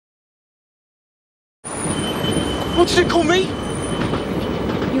What did it call me?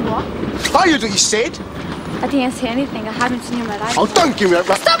 You what? I heard what you said. I didn't say anything. I haven't seen you in my life. Oh, don't give me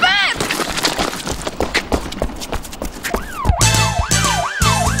that... Stop it!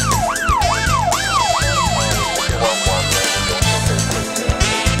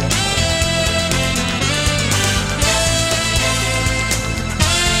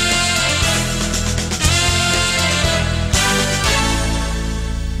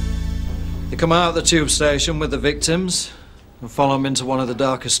 You come out of the tube station with the victims and follow them into one of the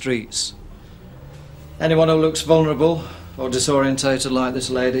darker streets. Anyone who looks vulnerable or disorientated like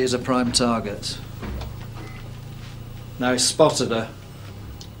this lady is a prime target. Now he's spotted her.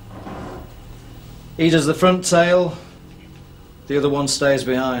 He does the front tail, the other one stays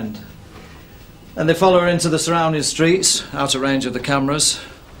behind. And they follow her into the surrounding streets, out of range of the cameras.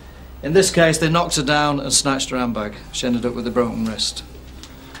 In this case, they knocked her down and snatched her handbag. She ended up with a broken wrist.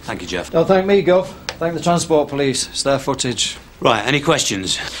 Thank you, Geoff. Don't thank me, Geoff. Thank the transport police. It's their footage. Right, any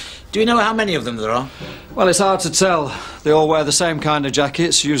questions? Do we know how many of them there are? Well, it's hard to tell. They all wear the same kind of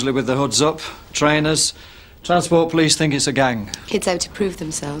jackets, usually with the hoods up. Trainers. Transport police think it's a gang. Kids out to prove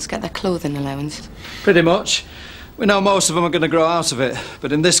themselves, get their clothing allowance. Pretty much. We know most of them are going to grow out of it,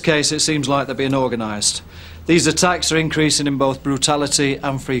 but in this case it seems like they're being organised. These attacks are increasing in both brutality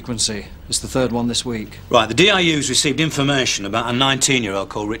and frequency. It's the third one this week. Right, the DIU's received information about a 19-year-old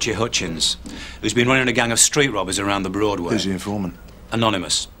called Ritchie Hutchins, who's been running a gang of street robbers around the Broadway. Who's the informant?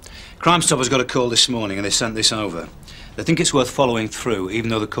 Anonymous. Crime Stoppers got a call this morning and they sent this over. They think it's worth following through, even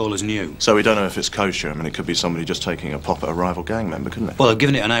though the caller's new. So we don't know if it's kosher. I mean, it could be somebody just taking a pop at a rival gang member, couldn't it? Well, they've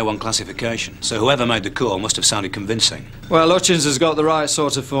given it an A1 classification, so whoever made the call must have sounded convincing. Well, Hutchins has got the right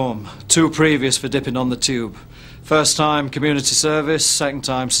sort of form. 2 previous for dipping on the tube. First time, community service. Second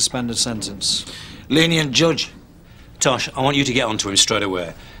time, suspended sentence. Lenient judge. Tosh, I want you to get onto him straight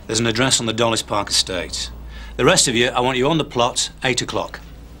away. There's an address on the Daly Park estate. The rest of you, I want you on the plot, 8 o'clock.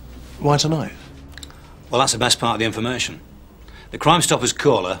 Why tonight? Well, that's the best part of the information. The Crime Stoppers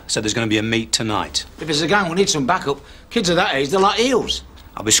caller said there's going to be a meet tonight. If it's a gang, we need some backup. Kids of that age, they're like eels.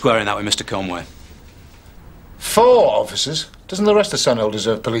 I'll be squaring that with Mr. Conway. 4 officers? Doesn't the rest of Sunhill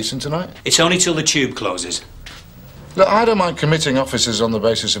deserve policing tonight? It's only till the tube closes. Look, I don't mind committing officers on the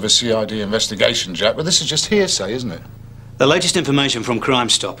basis of a CID investigation, Jack, but this is just hearsay, isn't it? The latest information from Crime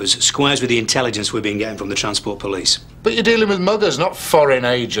Stoppers squares with the intelligence we've been getting from the Transport Police. But you're dealing with muggers, not foreign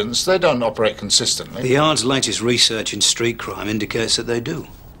agents. They don't operate consistently. The Yard's latest research in street crime indicates that they do.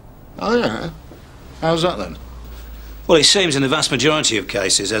 Oh, yeah? How's that, then? Well, it seems in the vast majority of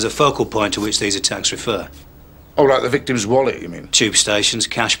cases there's a focal point to which these attacks refer. Oh, like the victim's wallet, you mean? Tube stations,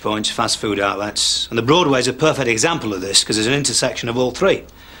 cash points, fast food outlets. And the Broadway's a perfect example of this because there's an intersection of all 3.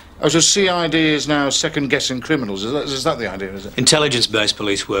 Oh, so CID is now second-guessing criminals. Is that the idea, is it? Intelligence-based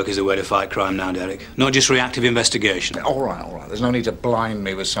police work is the way to fight crime now, Derek. Not just reactive investigation. All right. There's no need to blind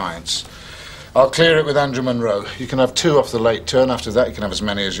me with science. I'll clear it with Andrew Munro. You can have 2 off the late turn. After that, you can have as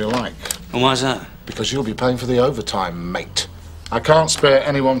many as you like. And why's that? Because you'll be paying for the overtime, mate. I can't spare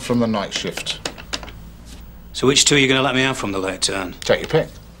anyone from the night shift. So which 2 are you going to let me have from the late turn? Take your pick.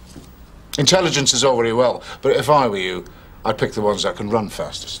 Intelligence is all very well, but if I were you, I'd pick the ones that can run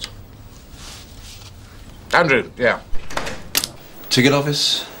fastest. Andrew, yeah. Ticket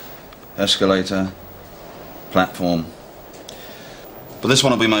office, escalator, platform. But this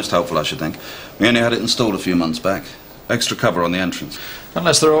one will be most helpful, I should think. We only had it installed a few months back. Extra cover on the entrance.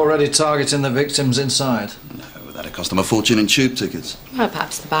 Unless they're already targeting the victims inside. No, that'd cost them a fortune in tube tickets. Well,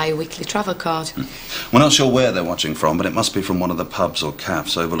 perhaps they buy a weekly travel card. We're not sure where they're watching from, but it must be from one of the pubs or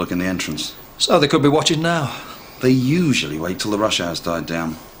cafes overlooking the entrance. So they could be watching now. They usually wait till the rush hour's died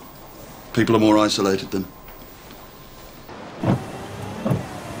down. People are more isolated then.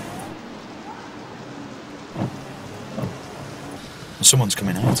 Someone's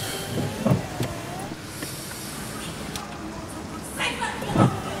coming out.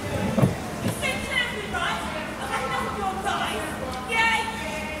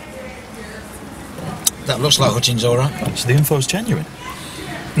 That looks like Hutchins, all right. So the info's genuine?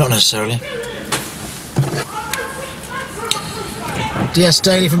 Not necessarily. DS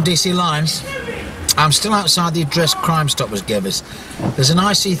Daly from D.C. Lines. I'm still outside the address Crime Stoppers gave us. There's an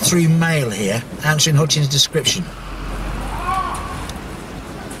IC3 male here answering Hutchins' description.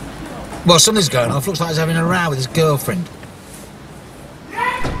 Well, something's going off. Looks like he's having a row with his girlfriend. Do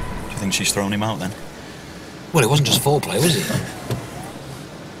you think she's thrown him out then? Well, it wasn't just foreplay, was it?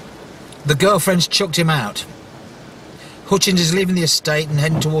 The girlfriend's chucked him out. Hutchins is leaving the estate and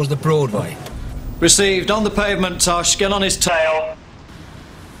heading towards the Broadway. Received. On the pavement, Tosh. Get on his tail.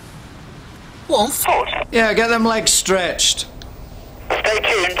 What? Yeah, get them legs stretched. Stay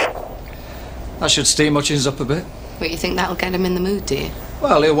tuned. That should steam Hutchins up a bit. But you think that'll get him in the mood, do you?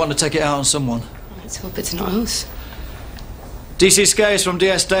 Well, he'll want to take it out on someone. Let's hope it's not us. D.C. Skase from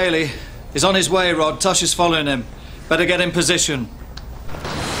D.S. Daly. He's on his way, Rod. Tosh is following him. Better get in position.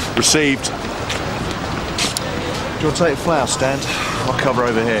 Received. Do you want to take a flower stand? I'll cover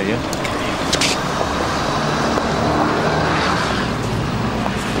over here, yeah?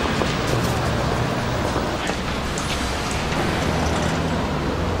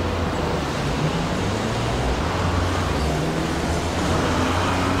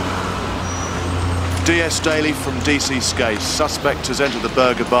 D.S. Daly from D.C. Skase. Suspect has entered the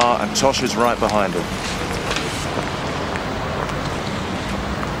burger bar and Tosh is right behind him.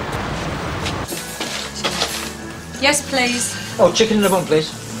 Yes, please. Oh, chicken in a bun, please.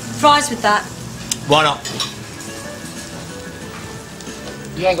 Fries with that. Why not?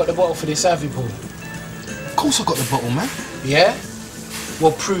 You ain't got the bottle for this, have you, Paul? Of course I got the bottle, man. Yeah?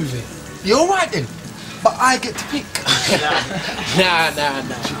 Well, prove it. You're all right then, but I get to pick. Nah.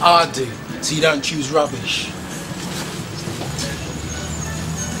 I do, so you don't choose rubbish.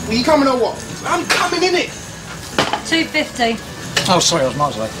 Are you coming or what? I'm coming, innit? $2.50. Oh, sorry, I was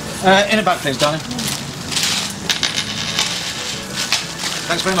miles away. In a bag, please, darling.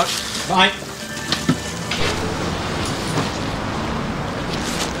 Thanks very much. Bye.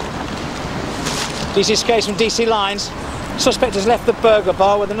 D.C. Skase from D.C. Lines. Suspect has left the burger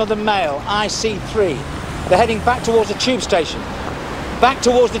bar with another male, IC3. They're heading back towards the tube station. Back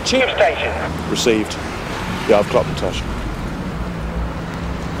towards the tube station. Received. Yeah, I've clocked them, Tosh.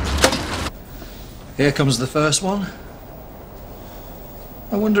 Here comes the first one.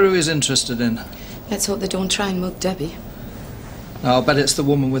 I wonder who he's interested in. Let's hope they don't try and mug Debbie. I'll bet it's the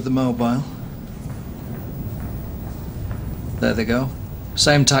woman with the mobile. There they go.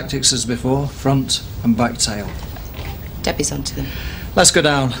 Same tactics as before, front and back tail. Debbie's onto them. Let's go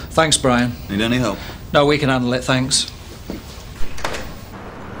down. Thanks, Brian. Need any help? No, we can handle it, thanks.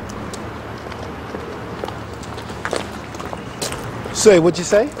 So, what'd you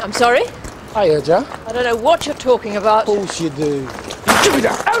say? I'm sorry? I heard ya. I don't know what you're talking about. Of course you do. Give me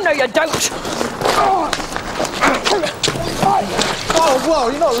that. Oh, no, you don't. Oh, whoa,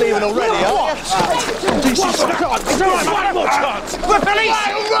 you're not leaving already, are you? One more chance. We're police.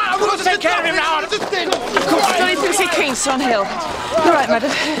 We'll take care of him now. Don't you see Keane, Son Hill? You're right, madam.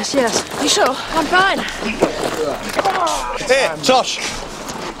 Yes. You sure? I'm fine. Here, Tosh.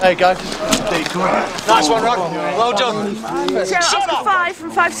 There you go. Nice one, Rod. Well done. Oscar 5 from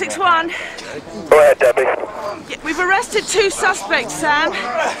 561. Go ahead, Debbie. Yeah, we've arrested 2 suspects, Sam.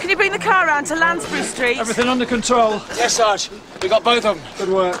 Can you bring the car round to Lansbury Street? Everything under control. Yes, Sarge. We got both of them. Good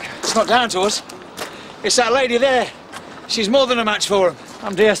work. It's not down to us. It's that lady there. She's more than a match for him.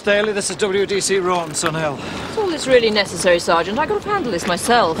 I'm D.S. Daly. This is W.D.C. Rawton, Sun Hill. That's all that's really necessary, Sergeant. I could have handled this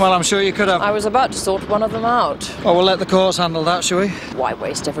myself. Well, I'm sure you could have. I was about to sort one of them out. Well, we'll let the courts handle that, shall we? Why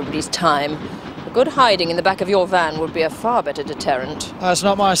waste everybody's time? A good hiding in the back of your van would be a far better deterrent. That's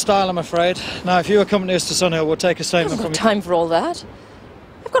not my style, I'm afraid. Now, if you accompany us to Sun Hill, we'll take a statement I've from got you. time for all that.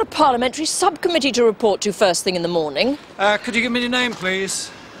 I've got a parliamentary subcommittee to report to first thing in the morning. Could you give me your name,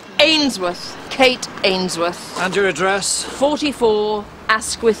 please? Ainsworth. Kate Ainsworth. And your address? 44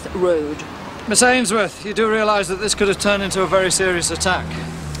 Asquith Road. Miss Ainsworth, you do realise that this could have turned into a very serious attack.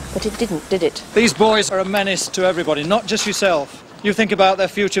 But it didn't, did it? These boys are a menace to everybody, not just yourself. You think about their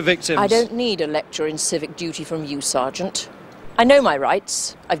future victims. I don't need a lecture in civic duty from you, Sergeant. I know my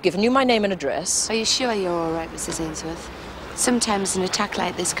rights. I've given you my name and address. Are you sure you're all right, Mrs. Ainsworth? Sometimes an attack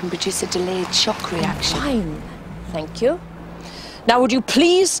like this can produce a delayed shock reaction. Fine. Thank you. Now, would you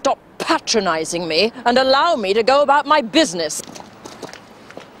please stop patronising me and allow me to go about my business?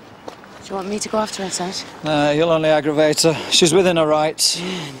 Do you want me to go after her, Sarge? You'll only aggravate her. She's within her rights.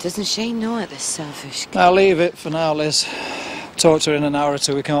 Doesn't she know it, this selfish... I'll leave it for now, Liz. Talk to her in an hour or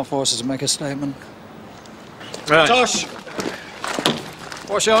two. We can't force her to make a statement. Right. Tosh!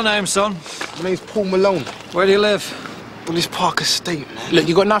 What's your name, son? My name's Paul Malone. Where do you live? Well, this Park Estate, man. Look,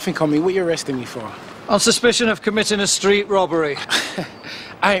 you got nothing on me. What are you arresting me for? On suspicion of committing a street robbery.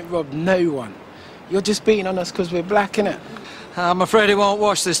 I ain't robbed no one. You're just beating on us because we're black, innit? I'm afraid he won't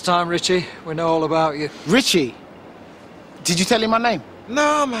wash this time, Ritchie. We know all about you. Ritchie? Did you tell him my name?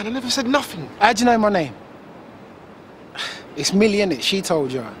 No, man, I never said nothing. How'd you know my name? It's Millie, innit? She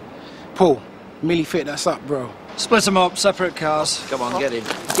told you. Paul, Millie fit us up, bro. Split them up, separate cars. Come on, get in.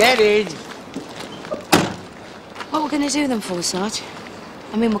 Get in! What are we going to do them for, Sarge?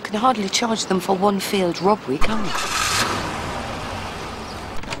 I mean, we can hardly charge them for one failed robbery, can we?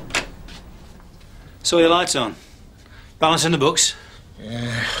 So your lights on. Balance in the books?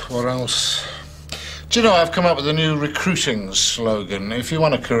 Yeah, what else? Do you know, I've come up with a new recruiting slogan. If you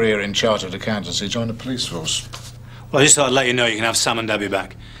want a career in chartered accountancy, join the police force. Well, I just thought I'd let you know you can have Sam and Debbie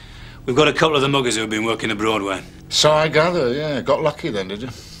back. We've got a couple of the muggers who have been working the Broadway. So I gather, yeah. Got lucky then, did you?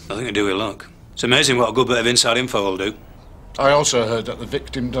 I think I do with luck. It's amazing what a good bit of inside info will do. I also heard that the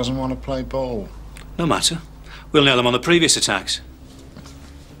victim doesn't want to play ball. No matter. We'll nail them on the previous attacks.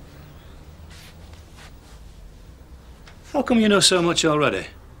 How come you know so much already?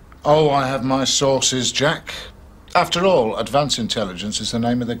 Oh, I have my sources, Jack. After all, advanced intelligence is the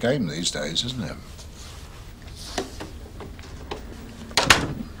name of the game these days, isn't it?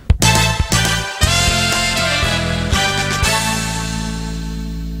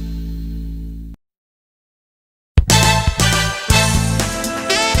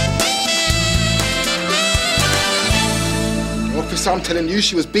 Officer, I'm telling you,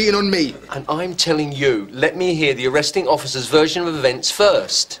 she was beating on me. And I'm telling you, let me hear the arresting officer's version of events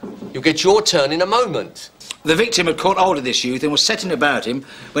first. You'll get your turn in a moment. The victim had caught hold of this youth and was setting about him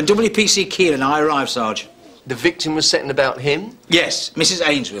when W.P.C. Keane and I arrived, Sarge. The victim was setting about him? Yes, Mrs.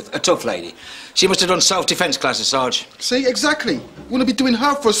 Ainsworth, a tough lady. She must have done self-defence classes, Sarge. See, exactly. You want to be doing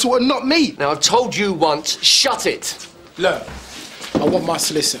her for a sort and not me. Now, I've told you once, shut it. Look, I want my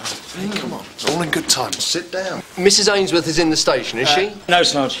solicitor. Hey, come on. It's all in good time. Sit down. Mrs. Ainsworth is in the station, is she? No,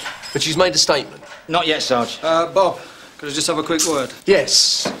 Sarge. But she's made a statement. Not yet, Sarge. Bob, could I just have a quick word?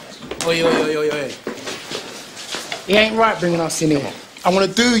 Yes. Oi. He ain't right bringing us in here. I want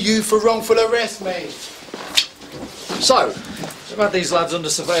to do you for wrongful arrest, mate. So? We've had these lads under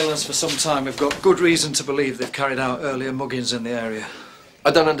surveillance for some time. We've got good reason to believe they've carried out earlier muggings in the area. I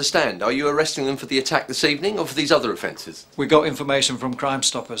don't understand. Are you arresting them for the attack this evening or for these other offences? We got information from Crime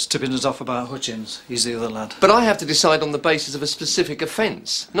Stoppers, tipping us off about Hutchins. He's the other lad. But I have to decide on the basis of a specific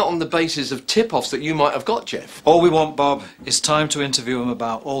offence, not on the basis of tip-offs that you might have got, Geoff. All we want, Bob, is time to interview him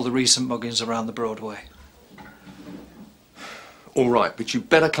about all the recent muggings around the Broadway. All right, but you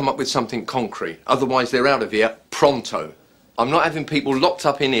better come up with something concrete. Otherwise, they're out of here pronto. I'm not having people locked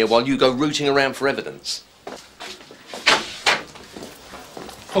up in here while you go rooting around for evidence.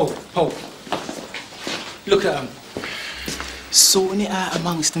 Paul. Look at them. Sorting it out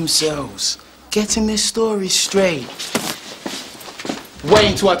amongst themselves. Getting their stories straight. Wait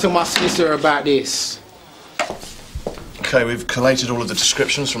until I tell my solicitor about this. OK, we've collated all of the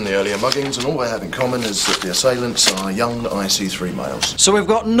descriptions from the earlier muggings, and all they have in common is that the assailants are young IC3 males. So we've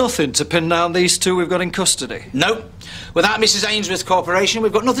got nothing to pin down these two we've got in custody? No. Without Mrs. Ainsworth's cooperation,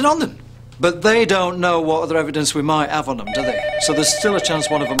 we've got nothing on them. But they don't know what other evidence we might have on them, do they? So there's still a chance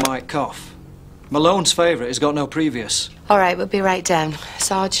one of them might cough. Malone's favourite has got no previous. All right, we'll be right down.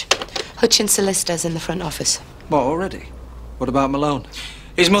 Sarge, Hutchins' solicitor's in the front office. What, already? What about Malone?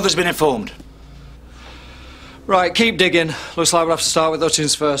 His mother's been informed. Right, keep digging. Looks like we'll have to start with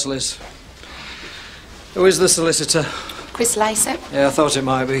Hutchins first, Liz. Who is the solicitor? Chris Lycett. Yeah, I thought it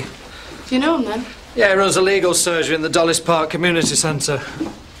might be. Do you know him then? Yeah, he runs a legal surgery in the Dulles Park Community Centre.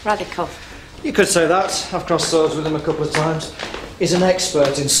 Radical. You could say that. I've crossed swords with him a couple of times. He's an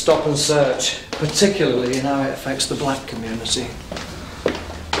expert in stop and search, particularly in how it affects the black community.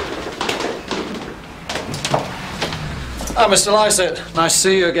 Ah, Mr. Lycett, nice to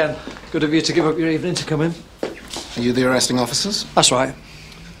see you again. Good of you to give up your evening to come in. Are you the arresting officers? That's right.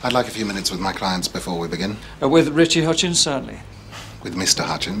 I'd like a few minutes with my clients before we begin. With Ritchie Hutchins, certainly. With Mr.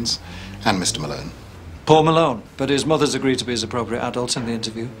 Hutchins and Mr. Malone. Paul Malone, but his mother's agreed to be his appropriate adult in the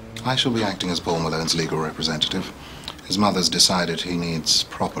interview. I shall be acting as Paul Malone's legal representative. His mother's decided he needs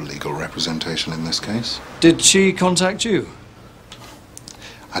proper legal representation in this case. Did she contact you?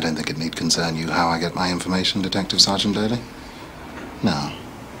 I don't think it need concern you how I get my information, Detective Sergeant Daly. Now,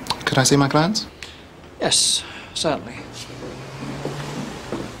 could I see my clients? Yes, certainly.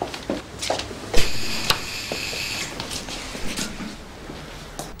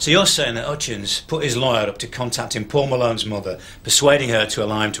 So you're saying that Hutchins put his lawyer up to contacting Paul Malone's mother, persuading her to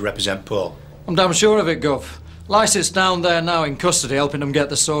allow him to represent Paul? I'm damn sure of it, Gov. Lycett's down there now in custody, helping them get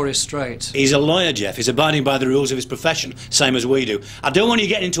the story straight. He's a lawyer, Geoff. He's abiding by the rules of his profession, same as we do. I don't want you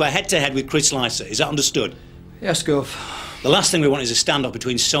getting into a head-to-head with Chris Lycett. Is that understood? Yes, Gov. The last thing we want is a standoff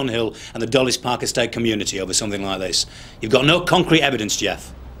between Sunhill and the Dulles Park Estate community over something like this. You've got no concrete evidence,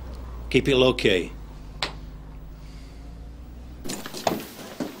 Geoff. Keep it low-key.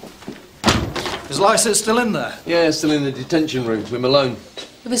 Is Lycett still in there? Yeah, still in the detention room with Malone.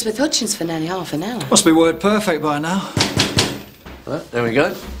 He was with Hutchins for nearly half an hour. Must be word perfect by now. Right, there we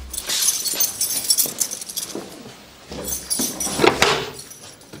go.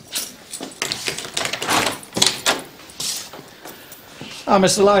 Ah,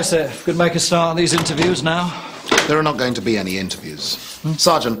 Mr. Lycett, could make a start on these interviews now. There are not going to be any interviews.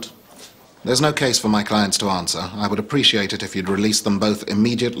 Sergeant, There's no case for my clients to answer. I would appreciate it if you'd release them both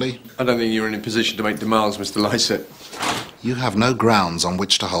immediately. I don't think you're in a position to make demands, Mr. Lycett. You have no grounds on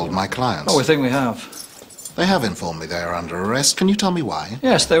which to hold my clients. Oh, we think we have. They have informed me they are under arrest. Can you tell me why?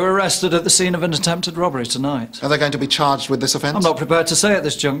 Yes, they were arrested at the scene of an attempted robbery tonight. Are they going to be charged with this offence? I'm not prepared to say at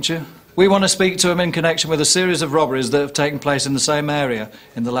this juncture. We want to speak to them in connection with a series of robberies that have taken place in the same area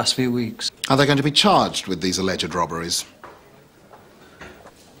in the last few weeks. Are they going to be charged with these alleged robberies?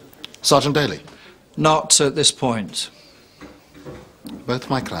 Sergeant Daly? Not at this point.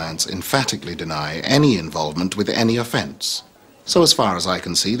 Both my clients emphatically deny any involvement with any offence. So as far as I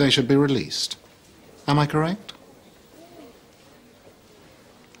can see, they should be released. Am I correct?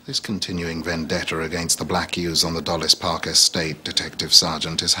 This continuing vendetta against the Black Youths on the Dulles Park estate, Detective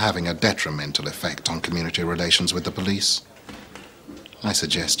Sergeant, is having a detrimental effect on community relations with the police. I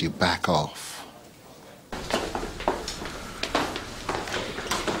suggest you back off.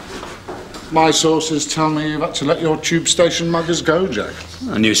 My sources tell me you've had to let your tube station muggers go, Jack.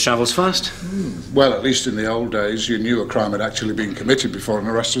 News travels fast. Well, at least in the old days, you knew a crime had actually been committed before an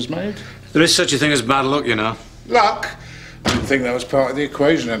arrest was made. There is such a thing as bad luck, you know. Luck? I didn't think that was part of the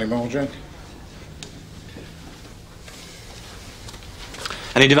equation anymore, Jack.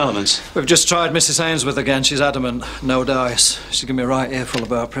 Any developments? We've just tried Mrs. Ainsworth again. She's adamant. No dice. She's given me a right earful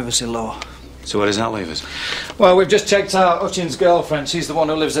about privacy law. So where does that leave us? Well, we've just checked out Hutchins' girlfriend. She's the one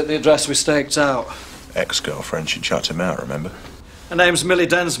who lives at the address we staked out. Ex-girlfriend, she chucked him out, remember? Her name's Millie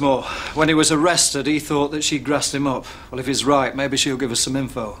Densmore. When he was arrested, he thought that she'd grassed him up. Well, if he's right, maybe she'll give us some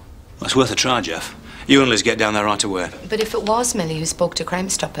info. Well, it's worth a try, Geoff. You and Liz get down there right away. But if it was Millie who spoke to Crime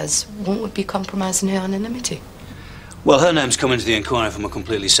Stoppers, won't we be compromising her anonymity? Well, her name's come into the inquiry from a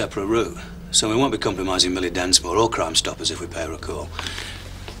completely separate route, so we won't be compromising Millie Densmore or Crime Stoppers if we pay her a call.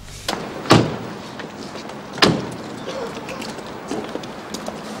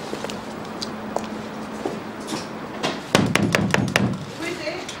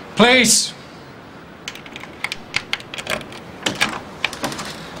 Please!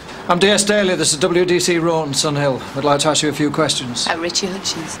 I'm D.S. Daly. This is W.D.C. Rawton, Sunhill. I'd like to ask you a few questions. Ritchie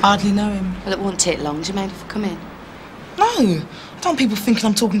Hutchins. Hardly know him. Well, it won't take long. Do you mind if I come in? No. I don't want people thinking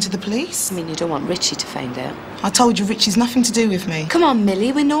I'm talking to the police. I mean, you don't want Ritchie to find out. I told you Ritchie's nothing to do with me. Come on,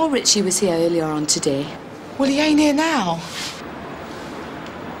 Millie. We know Ritchie was here earlier on today. Well, he ain't here now.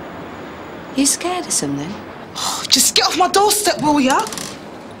 You scared of something? Oh, just get off my doorstep, will ya?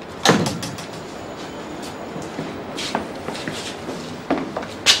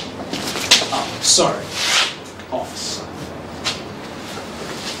 Sorry, officer.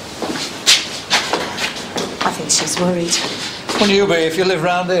 I think she's worried. Wouldn't you be if you live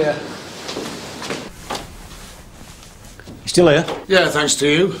round here? You still here? Yeah, thanks to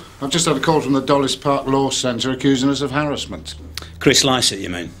you. I've just had a call from the Dulles Park Law Centre accusing us of harassment. Chris Lycett, you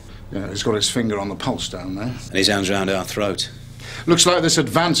mean? Yeah, he's got his finger on the pulse down there. And his hands round our throat. Looks like this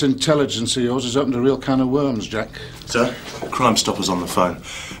advanced intelligence of yours has opened a real can of worms, Jack. Sir, Crime Stoppers on the phone.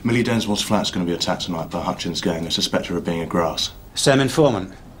 Millie Densmore's flat's going to be attacked tonight by Hutchins' gang. They suspect her of being a grass. Same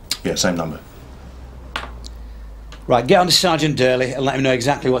informant? Yeah, same number. Right, get on to Sergeant Daly and let him know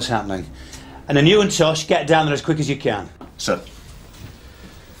exactly what's happening. And then you and Tosh, get down there as quick as you can. Sir.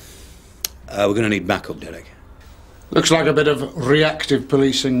 We're going to need backup, Derek. Looks like a bit of reactive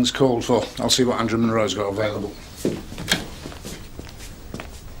policing's called for. I'll see what Andrea Monroe's got available.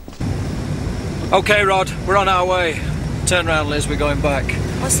 OK, Rod, we're on our way. Turn round, Liz, we're going back.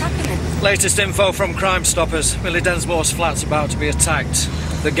 What's happening? Latest info from Crime Stoppers. Millie Densmore's flat's about to be attacked.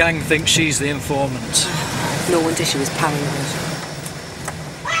 The gang thinks she's the informant. No wonder she was paranoid.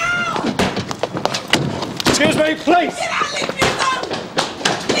 Excuse me, please! Get out, leave me alone!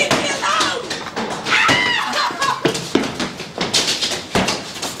 Leave me alone!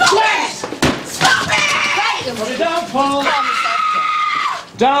 Stop it! Stop it! Put it down, Paul!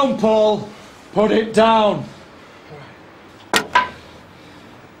 Down, Paul! Put it down!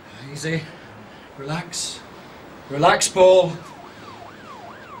 Easy. Relax. Relax, Paul.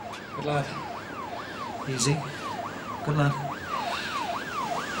 Good lad. Easy. Good lad.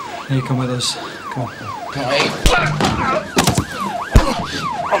 Now you come with us. Come on. Come on.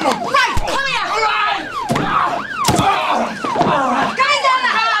 Right, come here! All right! Guys down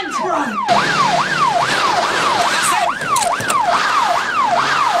the hand!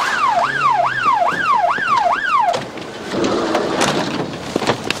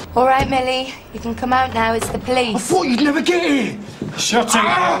 All right, Millie. You can come out now. It's the police. I thought you'd never get here. Shut it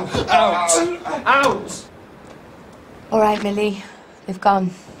down. Out. Out. All right, Millie. They've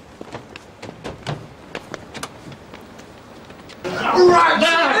gone. Right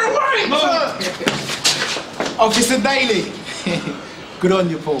now! Officer Daly! Good on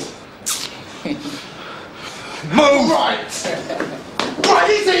you, Paul. Move! Right! Right,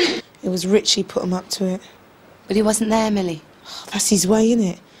 easy! It was Ritchie put him up to it. But he wasn't there, Millie. That's his way,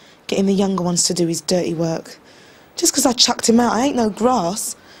 innit? Getting the younger ones to do his dirty work. Just 'cause I chucked him out, I ain't no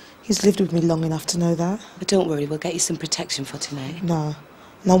grass. He's lived with me long enough to know that. But don't worry, we'll get you some protection for tonight. No.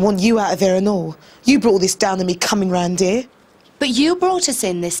 And I want you out of there and all. You brought all this down to me coming round here. But you brought us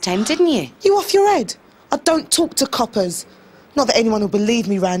in this time, didn't you? You off your head? I don't talk to coppers. Not that anyone will believe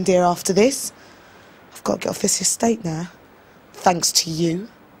me round here after this. I've got to get off this estate now. Thanks to you.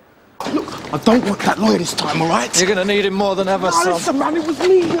 Look, I don't want that lawyer this time, all right? You're going to need him more than ever, son. Listen, man, it was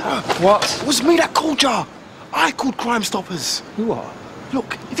me. What? It was me that called ya. I called Crime Stoppers. Who are?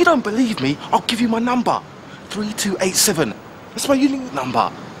 Look, if you don't believe me, I'll give you my number. 3287. That's my unique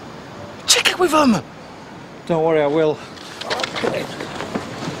number. Check it with them. Don't worry, I will.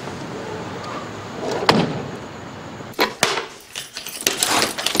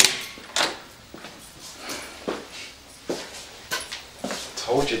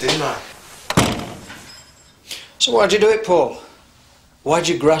 Told you, didn't I? So why'd you do it, Paul? Why'd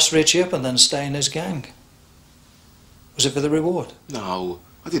you grass Ritchie up and then stay in his gang? Was it for the reward? No,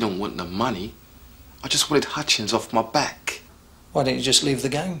 I didn't want the money. I just wanted Hutchins off my back. Why didn't you just leave the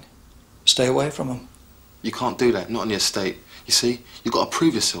gang? Stay away from him. You can't do that, not on the estate. You see, you've got to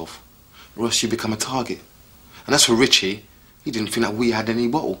prove yourself, or else you become a target. And as for Ritchie, he didn't think that we had any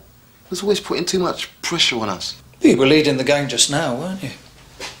bottle. He was always putting too much pressure on us. You were leading the gang just now, weren't you?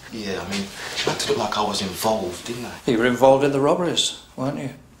 Yeah, I mean, I had to look like I was involved, didn't I? You were involved in the robberies, weren't you?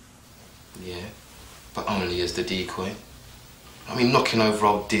 Yeah, but only as the decoy. I mean, knocking over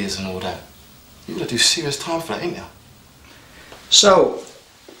old deers and all that. You've got to do serious time for that, ain't you? So,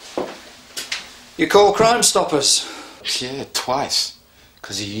 you call Crime Stoppers? Yeah, twice.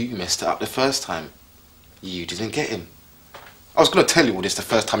 Because you messed it up the first time. You didn't get him. I was going to tell you all this the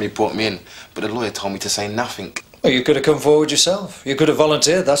first time you brought me in, but the lawyer told me to say nothing. Well, you could have come forward yourself. You could have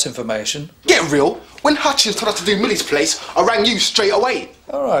volunteered that information. Get real. When Hutchins told us to do Millie's place, I rang you straight away.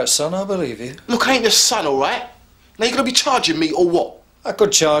 All right, son, I believe you. Look, I ain't your son, all right? Now you're going to be charging me or what? I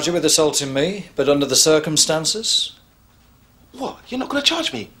could charge you with assaulting me, but under the circumstances... What? You're not going to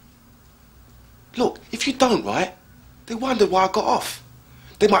charge me? Look, if you don't, right, they wonder why I got off.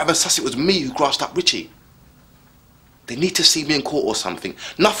 They might have assessed it was me who grassed up Ritchie. They need to see me in court or something.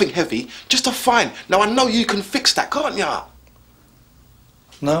 Nothing heavy, just a fine. Now, I know you can fix that, can't ya?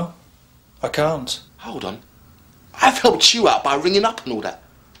 No, I can't. Hold on. I've helped you out by ringing up and all that.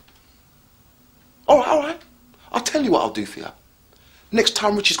 All right. I'll tell you what I'll do for you. Next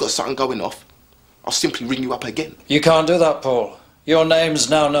time Ritchie's got something going off, I'll simply ring you up again. You can't do that, Paul. Your name's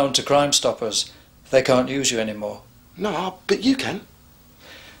now known to Crime Stoppers. They can't use you anymore. No, but you can.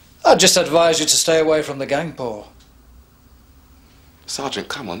 I'd just advise you to stay away from the gang, Paul. Sergeant,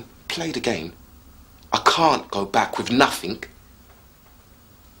 come on, play the game. I can't go back with nothing.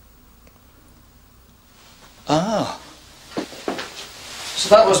 Ah. So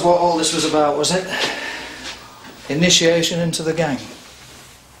that was what all this was about, was it? Initiation into the gang.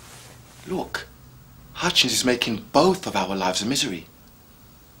 Look, Hutchins is making both of our lives a misery.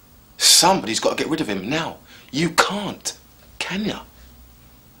 Somebody's got to get rid of him now. You can't, can ya?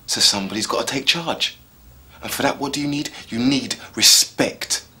 So somebody's got to take charge. And for that, what do you need? You need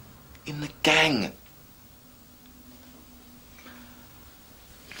respect in the gang.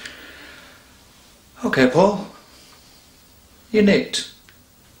 Okay, Paul. You nicked.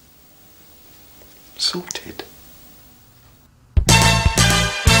 Sorted.